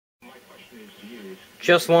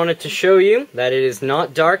just wanted to show you that it is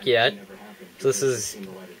not dark yet. So this is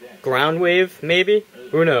ground wave, maybe?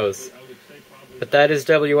 Who knows? But that is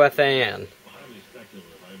WFAN.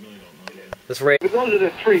 This those are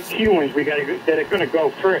the three key ones that are going to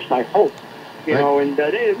go first, I hope. You know, and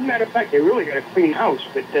as a matter of fact, they really got a clean house.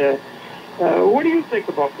 But what do you think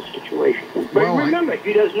about the situation? But well, remember,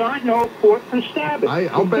 he does not know port from starboard.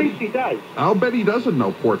 I'll bet he does. I'll bet he doesn't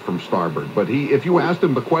know port from starboard. But if you asked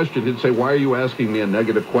him the question, he'd say, "Why are you asking me a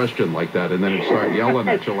negative question like that?" And then he'd start yelling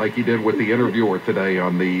at you like he did with the interviewer today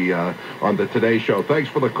on the Today Show. Thanks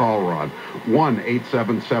for the call, Ron.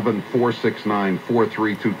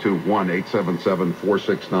 1-877-469-4322.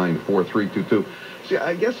 1-877-469-4322. See,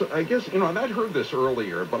 I guess, you know, and I'd heard this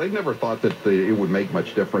earlier, but I never thought that it would make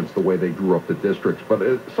much difference the way they drew up the districts.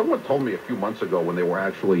 But someone told me a few months ago when they were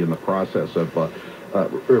actually in the process of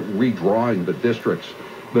redrawing the districts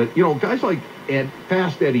that, you know, guys like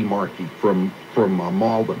Fast Eddie Markey from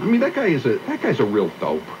Malden, I mean, that guy's a real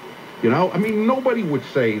dope. You know, I mean, nobody would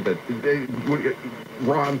say that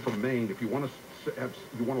Ron from Maine, if you want to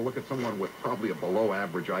look at someone with probably a below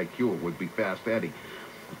average IQ, it would be Fast Eddie.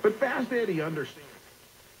 But Fast Eddie understands.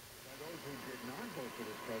 Those who did not vote for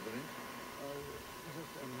this president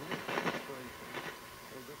just a nice demonstration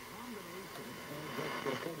of the combination of just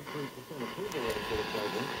the 43% approval rating for the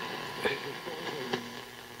president.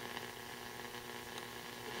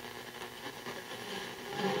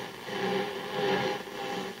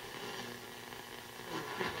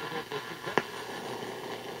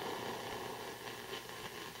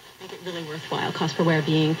 Really worthwhile, cost per wear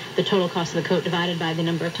being the total cost of the coat divided by the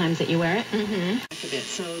number of times that you wear it. Mm-hmm.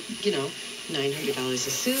 So, you know, $900 a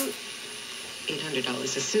suit, $800 a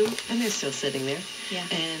suit, and they're still sitting there. Yeah.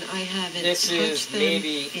 And I haven't This touched is them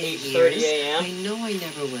maybe in 8:30 years. a.m. I know I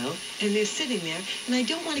never will. And they're sitting there, and I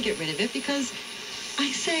don't want to get rid of it because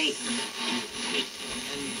I say... And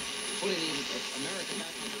putting America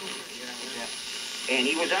back on the and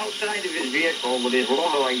he was outside of his vehicle with his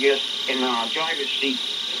logo, I guess, in the driver's seat,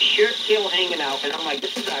 shirt tail hanging out, and I'm like,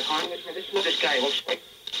 this is our congressman, this is what this guy looks like.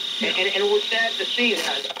 And it was sad to see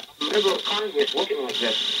that a member of Congress looking like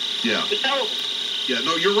this. Yeah. It was terrible. Yeah,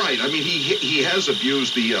 no, you're right. I mean, he has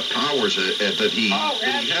abused the powers that he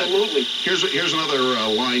absolutely. Here's another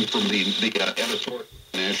line from the editorial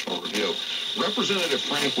National Review. Representative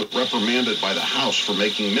Frank was reprimanded by the House for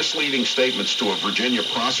making misleading statements to a Virginia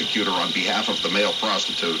prosecutor on behalf of the male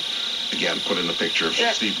prostitute. Again, put in the picture of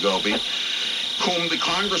Steve Goby, whom the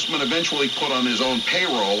congressman eventually put on his own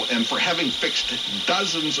payroll, and for having fixed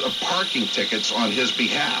dozens of parking tickets on his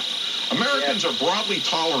behalf. Americans are broadly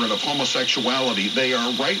tolerant of homosexuality. They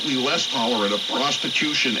are rightly less tolerant of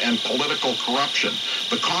prostitution and political corruption.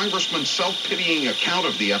 The congressman's self-pitying account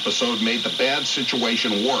of the episode made the bad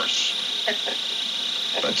situation worse.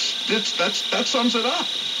 That sums it up.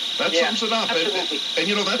 That sums it up. And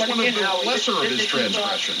you know, that's one of the lesser of his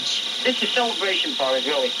transgressions. This is celebration for it,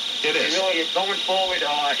 really. It is. It really is. Going forward,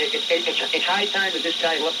 it's high time that this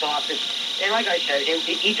guy left office. And like I said,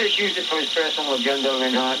 he just used it for his personal agenda,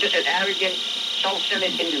 and just an arrogant,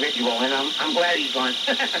 self-centered individual, and I'm glad he's gone.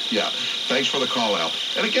 Yeah, thanks for the call, Al.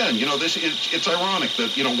 And again, you know, it's ironic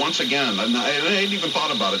that, you know, once again, and I hadn't even thought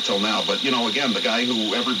about it till now, but, you know, again, the guy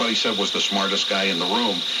who everybody said was the smartest guy in the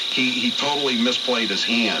room, he totally misplayed his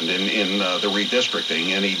hand in the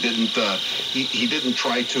redistricting, and he didn't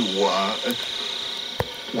try to,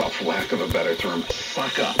 well, for lack of a better term,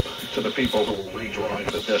 suck up to the people who were redrawing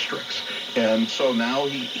the districts. And so now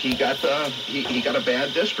he got a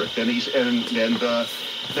bad district, and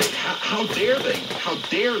how dare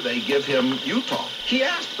they give him Utah? He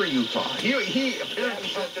asked for Utah. He apparently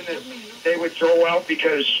something that they would throw out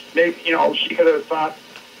because maybe, you know, she could have thought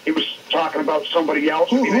he was talking about somebody else.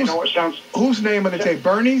 Whose name would it say?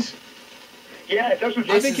 Bernie's? Yeah, it doesn't.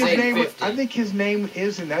 I think his name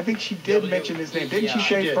is in. I think she did mention his name. Didn't she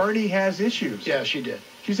say Bernie has issues? Yeah, she did.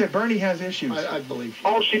 She said Bernie has issues. I believe.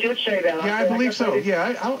 Oh, she did say that. Yeah, I believe so.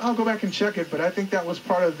 Yeah, I'll go back and check it, but I think that was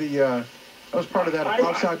part of that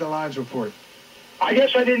outside the lines report. I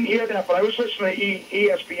guess I didn't hear that, but I was listening to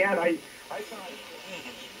ESPN. I thought.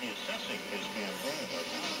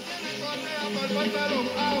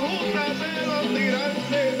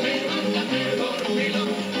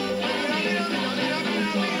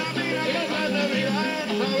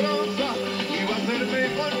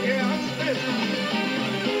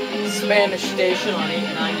 Spanish station on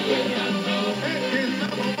 890 AM.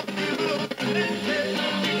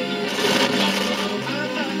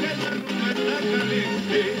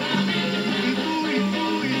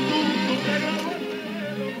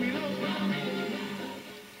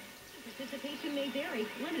 Participation may vary.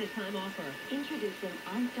 Limited time offer. Introducing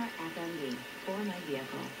on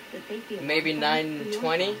Maybe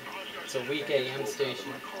 9:20. It's a weak AM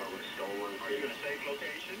station.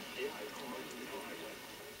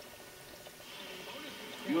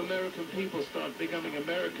 You American people start becoming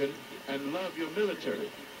American and love your military,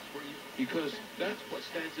 because that's what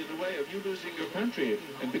stands in the way of you losing your country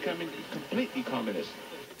and becoming completely communist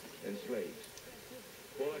and slaves.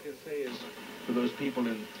 All I can say is, for those people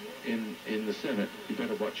in the Senate, you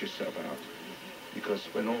better watch yourself out, because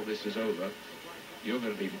when all this is over, you're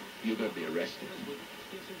going to be arrested,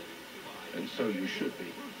 and so you should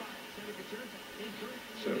be.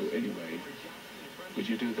 So anyway, would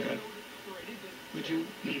you do that? Would you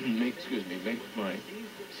make my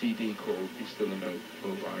CD called It's Still a No Go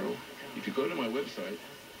Viral? If you go to my website.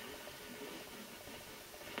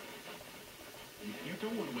 You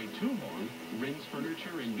don't want to wait too long. Rings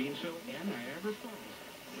Furniture in Beansville and Niagara Falls.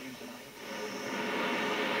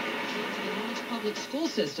 The Lawrence public school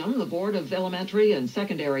system, the Board of Elementary and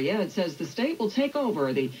Secondary Ed says the state will take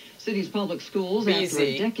over the city's public schools after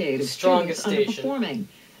a decade of students underperforming.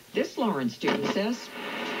 This Lawrence student says...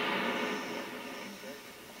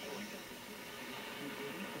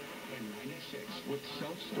 with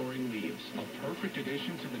self-storing leaves. A perfect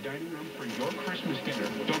addition to the dining room for your Christmas dinner.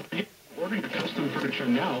 Don't forget, order your custom furniture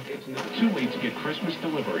now. It's not too late to get Christmas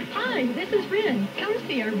delivery. Hi, this is Rin. Come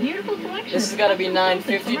see our beautiful selection. This has got to be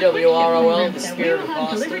 950 WROL, the spirit of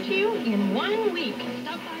Boston. Delivered to you in 1 week.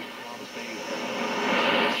 Stop by.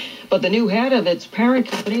 But the new head of its parent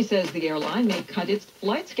company says the airline may cut its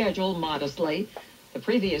flight schedule modestly. The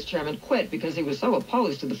previous chairman quit because he was so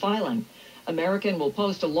opposed to the filing. American will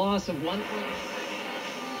post a loss of $1.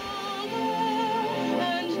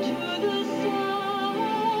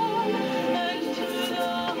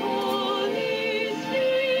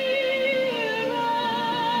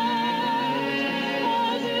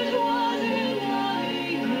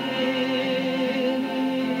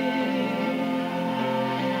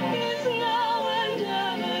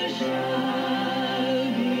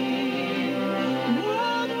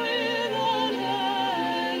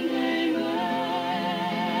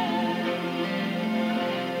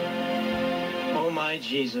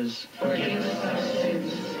 Jesus, forgive us our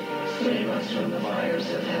sins, save us from the fires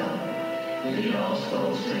of hell, lead all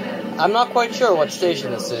souls to heaven. I'm not quite sure what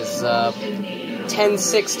station this is.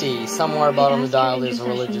 1060, somewhere about on the dial, there's a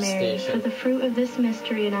religious station. For the fruit of this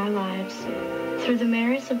mystery in our lives, through the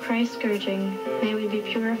merits of Christ's scourging, may we be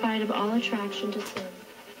purified of all attraction to sin.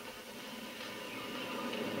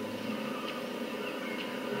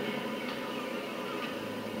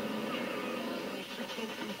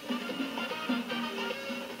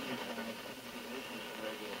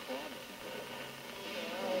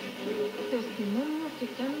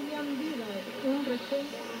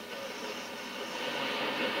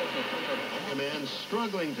 A man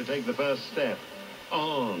struggling to take the first step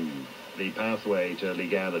on the pathway to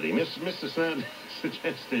legality. Mr. Snad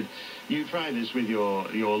suggested you try this with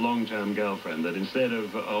your long-term girlfriend, that instead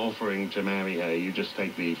of offering to marry her, you just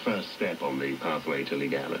take the first step on the pathway to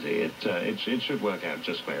legality. It should work out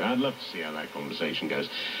just great. I'd love to see how that conversation goes.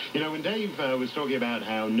 You know, when Dave was talking about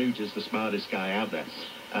how Newt is the smartest guy out there,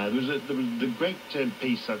 there was the great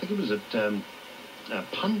piece, I think it was at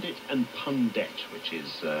Pundit and Pundit, which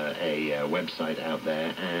is a website out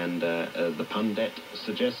there, and the Pundit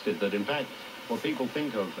suggested that, in fact, what people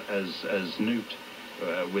think of as Newt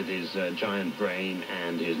with his giant brain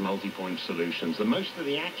and his multi-point solutions, that most of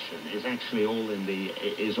the action is actually all in the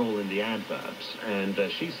adverbs. And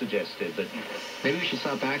she suggested that maybe we should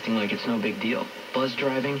stop acting like it's no big deal. Buzz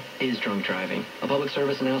driving is drunk driving. A public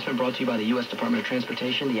service announcement brought to you by the U.S. Department of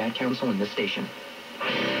Transportation, the Ad Council, and this station.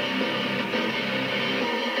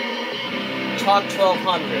 Talk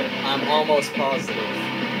 1200, I'm almost positive.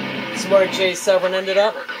 This is where Jay Severin ended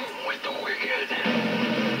up. With the wicked.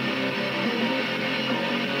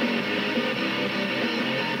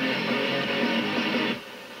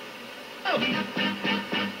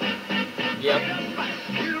 Yep.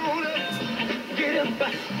 Get on up, get up,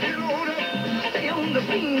 get on up, stay on the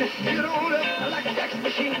beam, get on up like a sex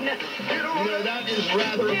machine. Get on up. That is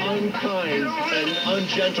rather unkind and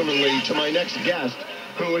ungentlemanly to my next guest,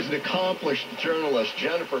 who is an accomplished journalist,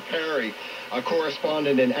 Jennifer Perry, a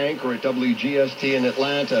correspondent and anchor at WGST in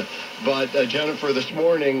Atlanta. But Jennifer, this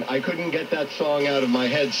morning, I couldn't get that song out of my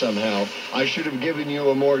head somehow. I should have given you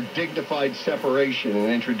a more dignified separation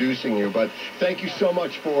in introducing you. But thank you so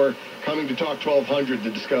much for coming to Talk 1200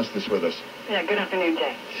 to discuss this with us. Yeah, good afternoon,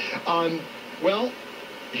 Jay. Well,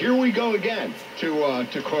 here we go again, to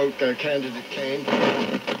quote Candidate Kane.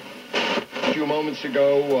 A few moments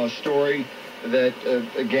ago, a story that,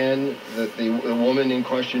 again, that the woman in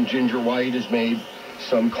question, Ginger White, has made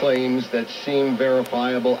some claims that seem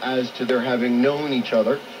verifiable as to their having known each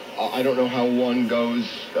other. I don't know how one goes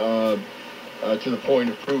to the point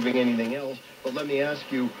of proving anything else, but let me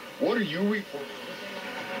ask you, what are you reporting?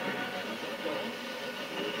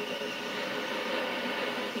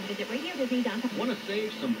 Want to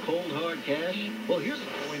save some cold hard cash? Well, here's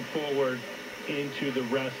going forward into the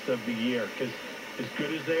rest of the year, because as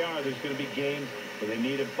good as they are, there's going to be games where they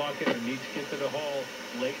need a bucket or need to get to the hole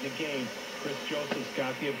late in the game. Chris Joseph's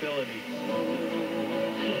got the ability.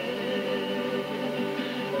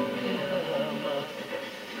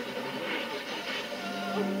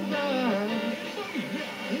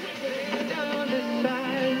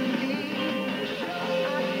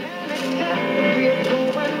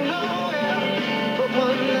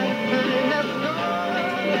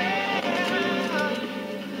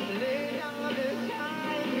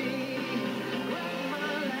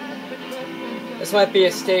 This might be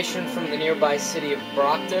a station from the nearby city of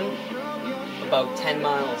Brockton, about 10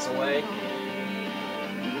 miles away.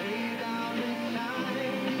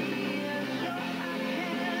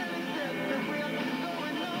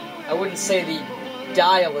 I wouldn't say the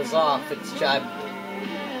dial is off, it's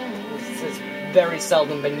very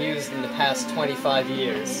seldom been used in the past 25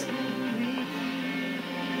 years.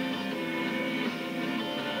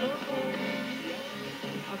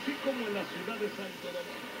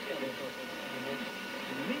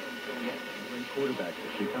 Quarterback,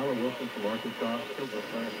 Tyler Wilson from Arkansas.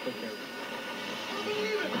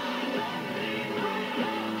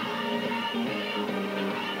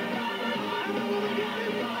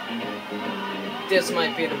 This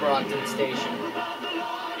might be the Brockton station.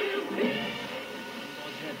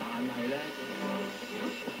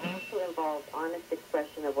 Also involves honest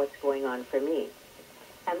expression of what's going on for me.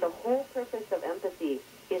 And the whole purpose of empathy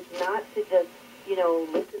is not to just,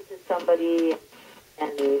 listen to somebody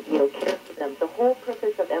and, care for them. The whole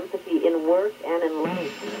purpose of empathy in work and in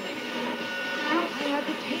life.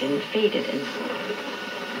 And faded and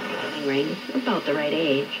ring, about the right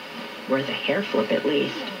age. Worth a hair flip at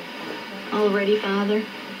least. All ready, Father?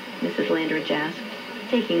 Mrs. Landridge asked,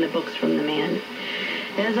 taking the books from the man.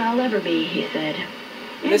 As I'll ever be, he said.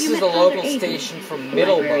 This is a local station from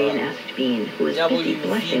Middleborough. Asked Bean, who was busy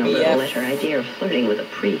blushing a little at her idea of flirting with a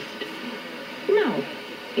priest. No,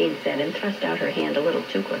 Bean said, and thrust out her hand a little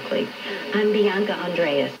too quickly. I'm Bianca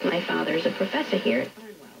Andreas. My father's a professor here at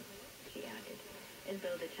Barnwell, she added, as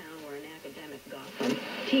though the town were an academic Gotham,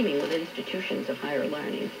 teeming with institutions of higher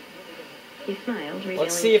learning. He smiled,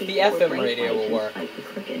 let's see if the FM radio will work. Slightly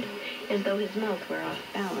crooked, as though his mouth were off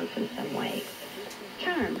balance in some way.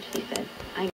 Charmed, he said. I